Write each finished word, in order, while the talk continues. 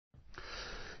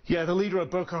Yeah, the leader of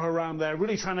Boko Haram there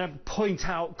really trying to point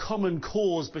out common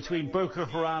cause between Boko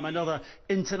Haram and other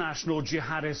international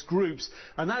jihadist groups.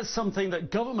 And that's something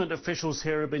that government officials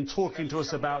here have been talking to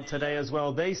us about today as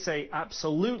well. They say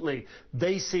absolutely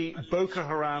they see Boko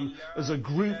Haram as a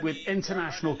group with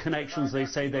international connections. They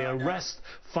say they arrest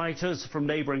fighters from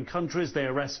neighboring countries. They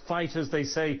arrest fighters, they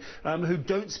say, who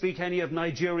don't speak any of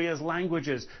Nigeria's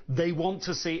languages. They want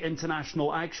to see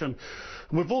international action.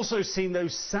 We've also seen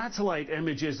those satellite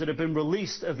images that have been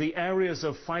released of the areas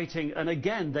of fighting, and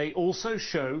again they also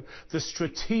show the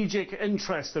strategic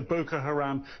interest of Boko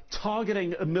Haram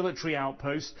targeting a military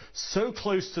outpost so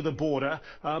close to the border,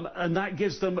 and that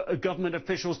gives them, government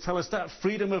officials tell us, that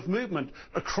freedom of movement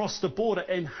across the border,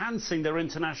 enhancing their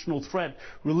international threat.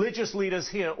 Religious leaders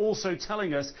here also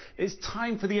telling us it's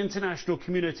time for the international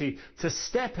community to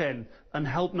step in and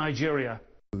help Nigeria.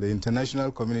 The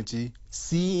international community,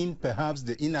 seeing perhaps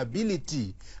the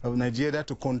inability of Nigeria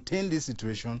to contain this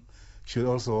situation, should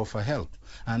also offer help.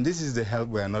 And this is the help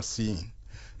we are not seeing.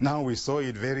 Now we saw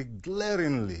it very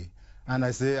glaringly, and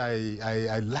I say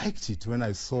I liked it when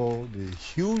I saw the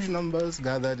huge numbers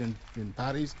gathered in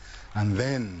Paris, and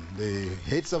then the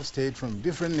heads of state from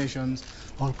different nations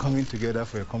all coming together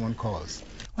for a common cause.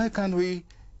 Why can't we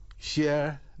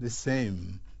share the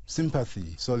same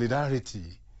sympathy,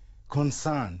 solidarity,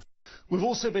 concern? We've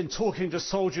also been talking to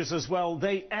soldiers as well.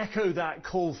 They echo that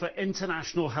call for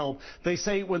international help. They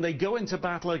say when they go into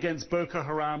battle against Boko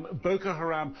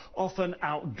Haram often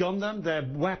outgun them. Their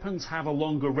weapons have a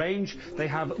longer range. They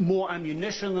have more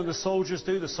ammunition than the soldiers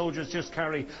do. The soldiers just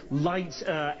carry light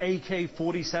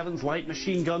AK-47s, light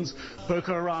machine guns.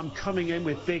 Boko Haram coming in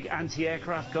with big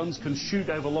anti-aircraft guns, can shoot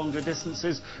over longer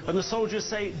distances. And the soldiers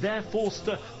say they're forced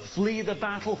to flee the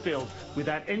battlefield. With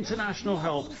that international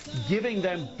help, giving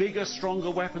them bigger,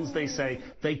 stronger weapons, they say,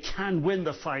 they can win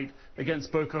the fight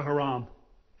against Boko Haram.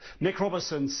 Nick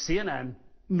Robertson, CNN,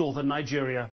 Northern Nigeria.